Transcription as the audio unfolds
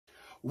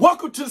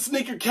Welcome to the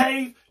Sneaker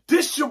Cave.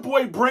 This your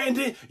boy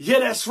Brandon. Yeah,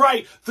 that's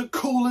right. The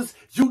coolest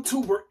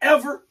YouTuber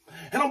ever.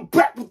 And I'm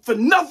back with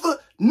another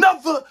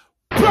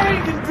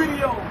banging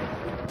video.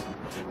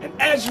 And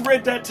as you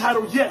read that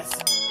title,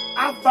 yes,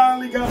 I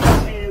finally got my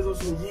hands on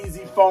some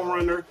Yeezy Foam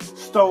Runner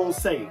Stone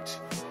Sage.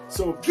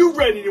 So if you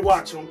ready to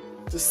watch them,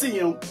 to see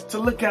them, to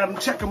look at them,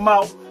 check them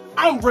out,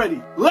 I'm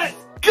ready. Let's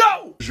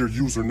go. What is your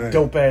username?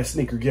 Dope ass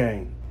sneaker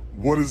gang.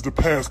 What is the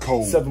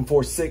passcode?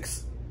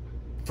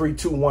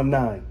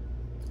 746-3219.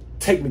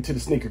 Take me to the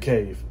Sneaker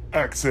Cave.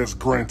 Access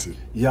granted.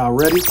 Y'all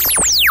ready?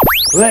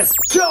 Let's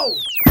go!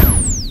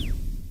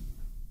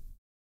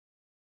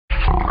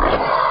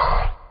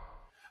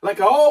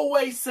 Like I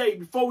always say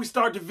before we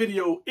start the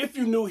video, if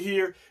you're new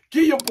here,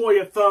 give your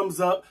boy a thumbs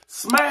up,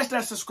 smash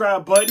that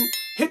subscribe button,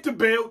 hit the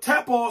bell,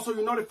 tap all so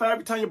you're notified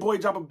every time your boy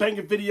drop a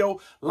banging video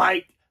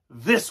like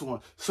this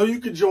one. So you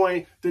can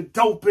join the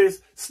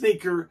dopest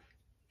sneaker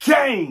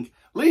gang.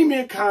 Leave me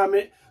a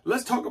comment.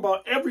 Let's talk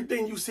about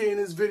everything you see in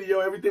this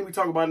video, everything we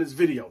talk about in this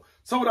video.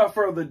 So without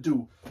further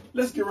ado,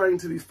 let's get right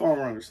into these foam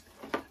runners.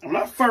 And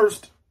when I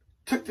first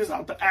took this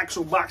out the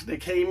actual box that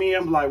came in,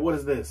 I'm like, what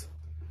is this?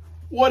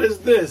 What is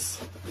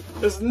this?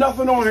 There's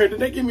nothing on here. Did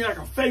they give me like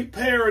a fake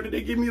pair, or did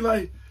they give me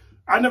like,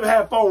 I never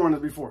had foam runners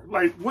before.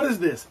 Like, what is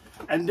this?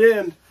 And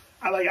then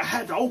I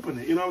had to open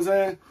it, you know what I'm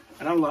saying?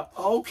 And I'm like,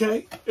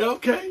 okay.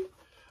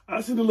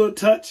 I see the little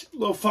touch,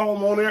 little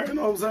foam on there, you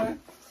know what I'm saying?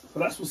 So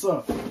that's what's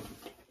up.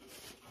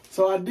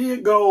 So I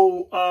did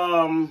go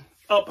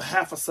up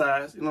half a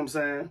size, you know what I'm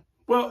saying?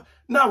 Well,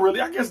 not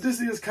really. I guess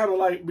this is kind of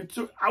like,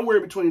 I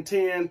wear between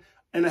 10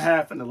 and a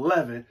half and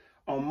 11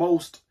 on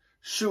most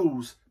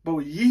shoes. But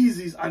with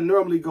Yeezys, I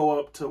normally go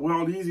up to, well,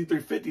 on the Yeezy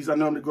 350s, I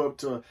normally go up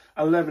to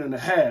 11 and a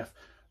half.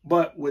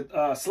 But with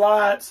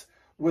slides,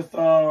 with,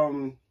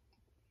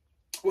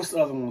 what's the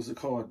other ones it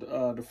called?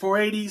 The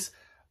 480s,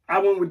 I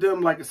went with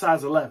them like a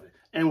size 11.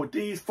 And with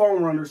these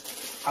foam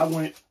runners, I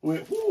went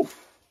with, whoo,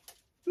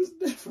 this is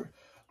different.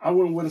 I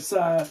went with a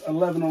size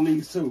 11 on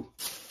these too.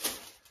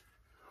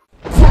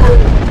 You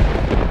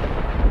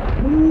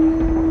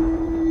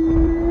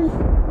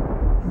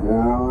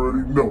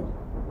already know.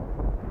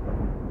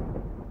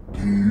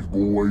 These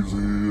boys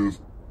is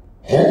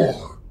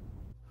hard.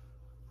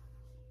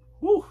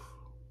 Woo.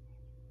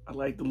 I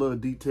like the little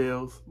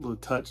details, little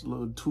touch,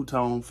 little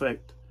two-tone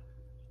effect.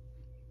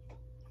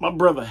 My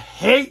brother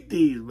hate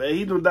these, man.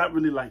 He do not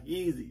really like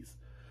Yeezys.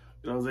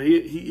 You know what I'm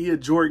saying? He a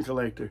Jordan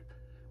collector.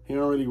 He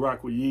don't really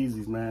rock with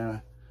Yeezys,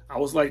 man. I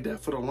was like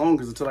that for the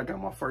longest until I got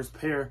my first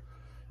pair.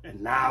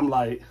 And now I'm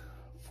like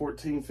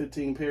 14,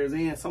 15 pairs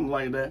in, something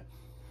like that.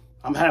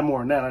 I'm had more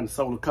than that. I done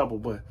sold a couple,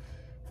 but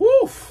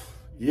whoo,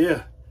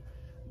 yeah.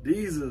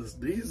 These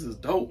is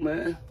dope,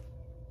 man.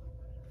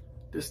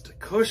 This the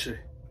cushion.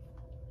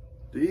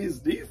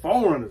 These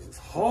foam runners is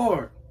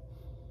hard.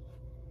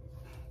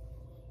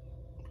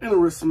 And the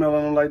wrist smell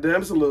on them like that.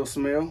 It's a little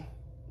smell.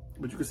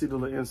 But you can see the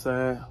little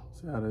inside.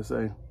 See how they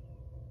say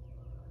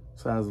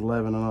size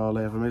 11 and all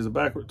that. If I measure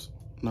backwards.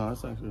 No,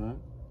 that's actually right.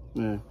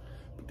 Yeah.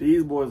 But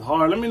these boys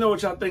hard. Let me know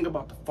what y'all think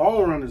about the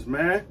foam runners,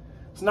 man.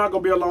 It's not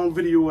going to be a long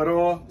video at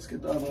all. Let's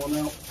get the other one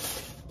out.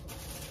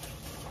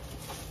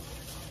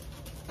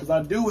 Because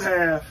I do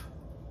have...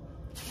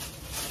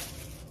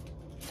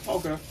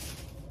 Okay.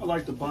 I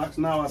like the box.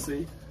 Now I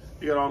see.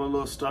 You got all the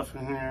little stuff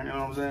in here. You know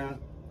what I'm saying?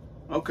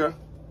 Okay.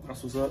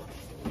 That's what's up.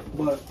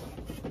 But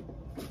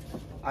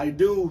I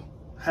do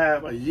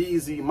have a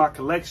Yeezy, my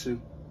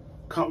collection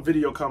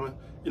video coming.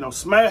 You know,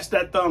 smash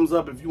that thumbs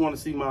up if you want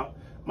to see my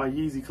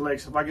Yeezy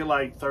collection. If I get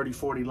like 30,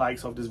 40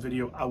 likes off this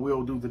video, I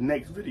will do the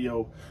next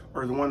video,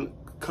 or the one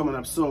coming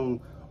up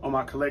soon, on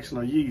my collection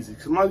of Yeezy.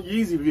 Because my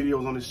Yeezy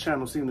videos on this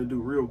channel seem to do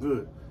real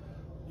good.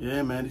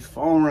 Yeah, man, these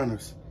foam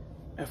runners.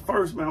 At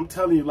first, man, I'm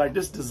telling you, like,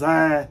 this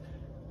design,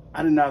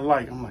 I did not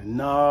like. I'm like,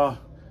 nah.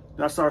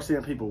 Then I started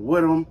seeing people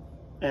with them,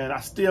 and I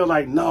still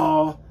like,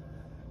 nah.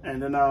 And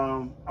then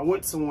I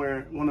went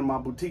somewhere, one of my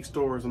boutique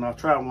stores, and I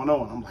tried one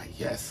on. I'm like,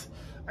 yes,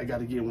 I got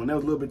to get one. That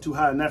was a little bit too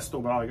high in that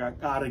store, but I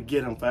got to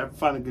get them. If I ever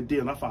find a good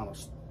deal, and I found a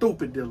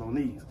stupid deal on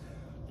these.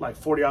 Like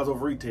 $40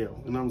 off retail,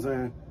 you know what I'm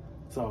saying?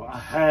 So I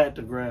had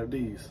to grab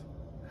these.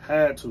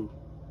 Had to.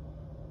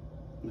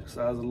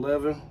 Size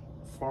 11,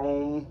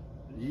 foam,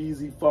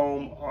 Yeezy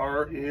foam,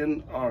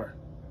 RNR.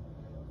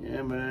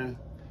 Yeah, man.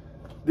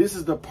 This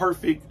is the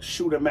perfect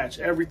shoe to match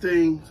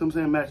everything. So I'm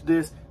saying match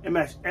this and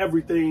match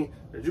everything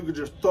that you could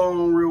just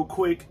throw on real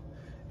quick.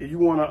 If you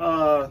want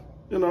to,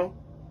 you know,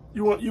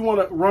 you want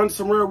to run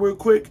somewhere real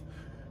quick.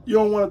 You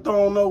don't want to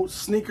throw on no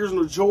sneakers,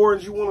 no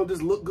Jordans. You want to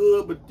just look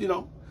good, but, you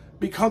know,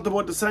 be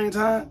comfortable at the same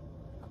time.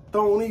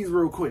 Throw on these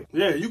real quick.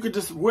 Yeah, you could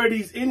just wear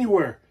these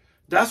anywhere.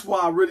 That's why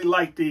I really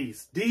like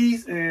these.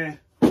 These and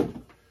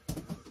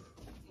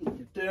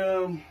get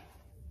them.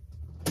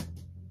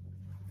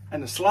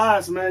 And the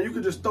slides, man, you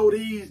could just throw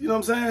these, you know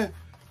what I'm saying?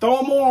 Throw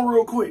them on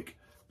real quick.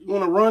 You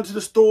want to run to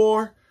the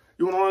store.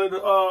 You want to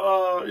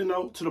run to, you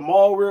know, to the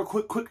mall real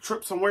quick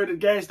trip somewhere to the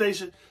gas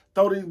station.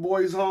 Throw these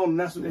boys on, and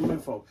that's what they're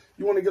meant for.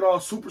 You want to get all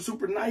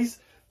super nice,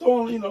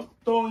 throw on, you know,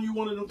 throw on you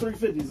one of them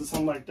 350s or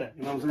something like that.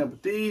 You know what I'm saying?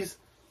 But these,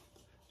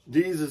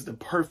 These is the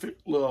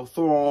perfect little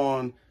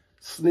throw-on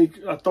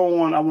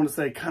I want to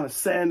say kind of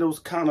sandals,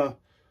 kind of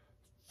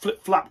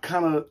flip-flop,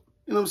 kind of,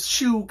 you know,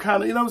 shoe,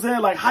 kind of, you know what I'm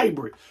saying? Like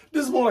hybrid.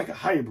 This is more like a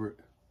hybrid.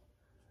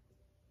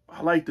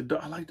 I like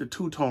the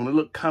two-tone. It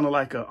look kind of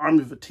like an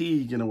army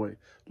fatigue in a way.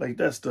 Like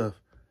that stuff.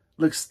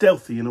 Looks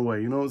stealthy in a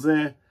way, you know what I'm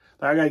saying?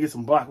 Like I gotta get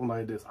some black ones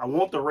like this. I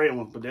want the red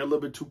ones, but they're a little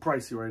bit too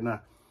pricey right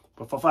now.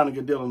 But if I find a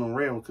good deal on them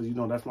red ones, because you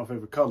know that's my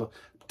favorite color,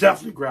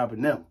 definitely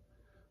grabbing them.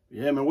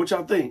 Yeah, man, what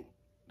y'all think?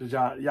 Did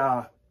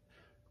y'all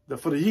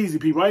for the Yeezy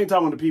people, I ain't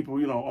talking to people,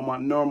 you know, on my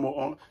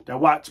normal, that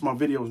watch my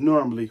videos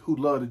normally, who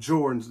love the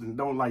Jordans and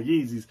don't like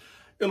Yeezys.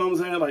 You know what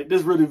I'm saying? Like,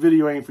 this really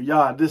video ain't for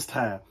y'all this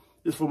time.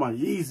 It's for my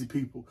Yeezy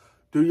people.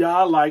 Do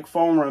y'all like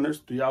foam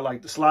runners? Do y'all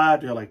like the slide?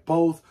 Do y'all like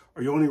both?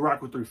 Or you only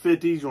rock with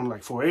 350s? You only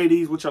like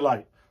 480s? What y'all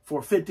like?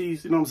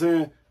 450s? You know what I'm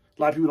saying?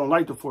 A lot of people don't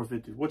like the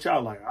 450s. What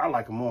y'all like? I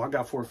like them all. I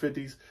got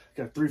 450s.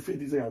 I got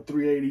 350s. I got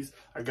 380s.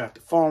 I got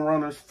the foam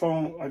runners.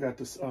 I got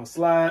the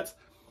slides.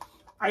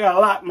 I got a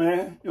lot,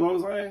 man. You know what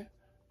I'm saying?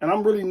 And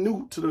I'm really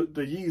new to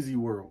the Yeezy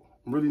world.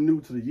 I'm really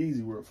new to the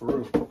Yeezy world, for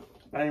real.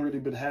 I ain't really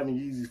been having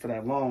Yeezys for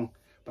that long.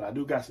 But I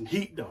do got some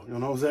heat, though. You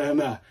know what I'm saying?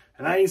 Now,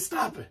 and I ain't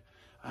stopping.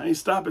 I ain't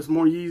stopping. It's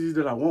more Yeezys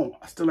that I want.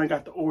 I still ain't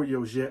got the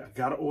Oreos yet. I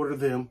got to order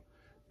them.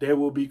 They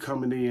will be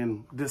coming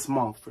in this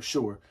month for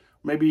sure.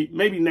 Maybe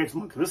next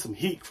month, because there's some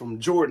heat from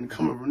Jordan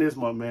coming from this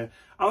month, man.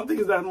 I don't think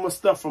there's that much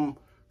stuff from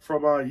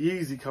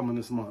Yeezy coming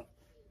this month.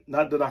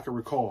 Not that I can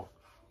recall.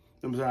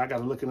 You know what I'm saying? I got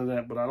to look into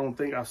that, but I don't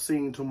think I've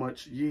seen too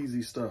much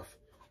Yeezy stuff.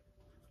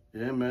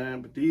 Yeah,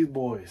 man, but these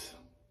boys,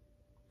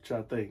 what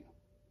y'all think?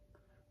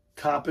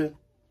 Copping,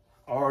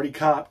 already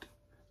copped,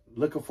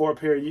 looking for a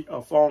pair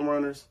of foam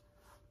runners,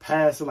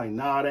 passing like,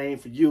 nah, they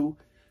ain't for you.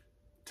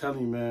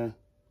 Telling you, man,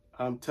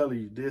 I'm telling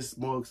you, this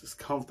mugs is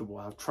comfortable.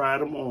 I've tried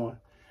them on,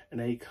 and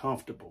they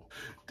comfortable.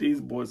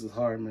 These boys is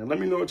hard, man. Let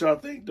me know what y'all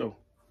think, though.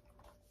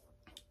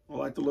 I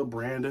like the little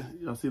branding.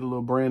 Y'all see the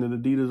little brand of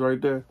Adidas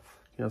right there?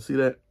 Y'all see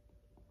that?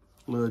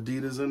 Little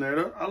Adidas in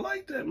there. I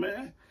like that,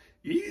 man.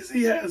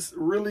 Yeezy has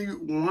really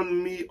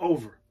won me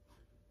over.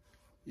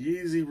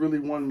 Yeezy really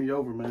won me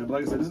over, man. But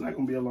like I said, this is not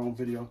going to be a long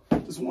video.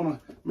 Just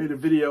want to make a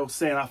video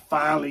saying I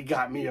finally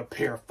got me a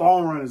pair of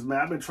foam runners,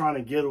 man. I've been trying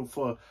to get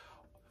them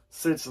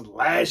since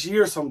last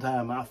year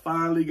sometime. I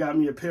finally got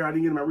me a pair. I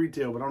didn't get them at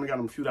retail, but I only got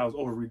them a few dollars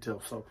over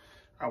retail. So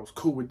I was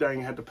cool with that. I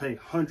didn't have to pay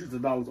hundreds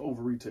of dollars over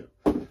retail.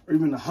 Or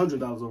even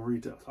 $100 over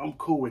retail. So I'm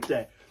cool with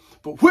that.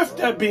 But with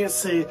that being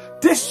said,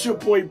 this your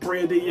boy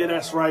Brandon. Yeah,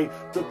 that's right.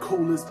 The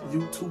coolest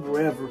YouTuber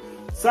ever.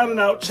 Signing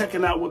out,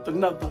 checking out with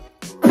another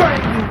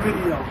brand new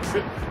video.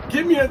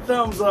 Give me a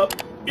thumbs up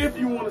if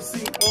you want to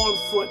see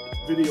on-foot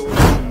video of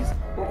these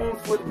or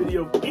on-foot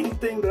video of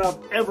anything that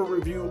I've ever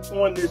reviewed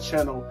on this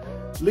channel.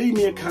 Leave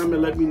me a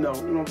comment, let me know.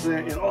 You know what I'm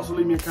saying? And also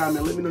leave me a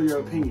comment, let me know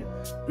your opinion.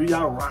 Do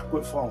y'all rock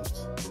with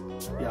phones?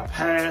 Y'all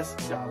pass?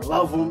 Y'all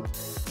love them? You know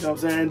what I'm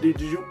saying? Did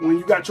you, when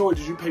you got yours,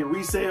 did you pay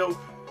resale?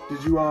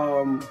 Did you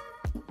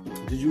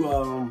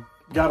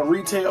got them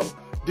retail?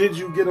 Did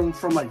you get them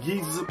from like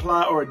Yeezy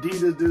Supply or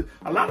Adidas?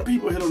 A lot of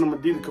people hit on them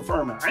Adidas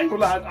Confirm. I ain't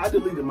gonna lie, I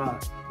deleted mine.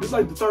 This is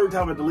like the third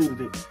time I deleted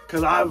it.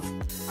 Cause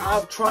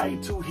I've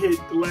tried to hit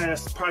the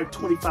last probably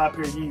 25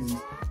 pair of Yeezys,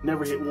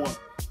 never hit one.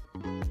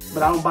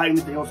 But I don't buy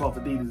anything else off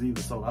Adidas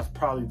either, so that's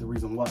probably the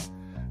reason why. You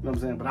know what I'm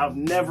saying? But I've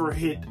never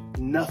hit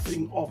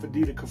nothing off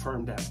Adidas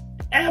Confirm that.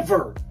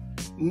 Ever.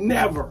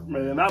 Never,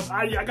 man.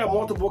 I got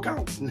multiple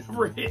accounts,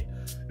 never hit.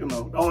 You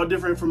know, all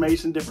different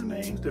information, different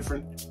names,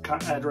 different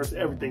address,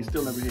 everything,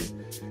 still never hit.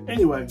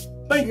 Anyway,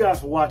 thank you guys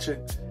for watching.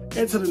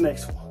 And to the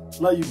next one.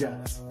 Love you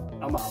guys.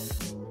 I'm out.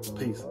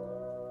 Peace.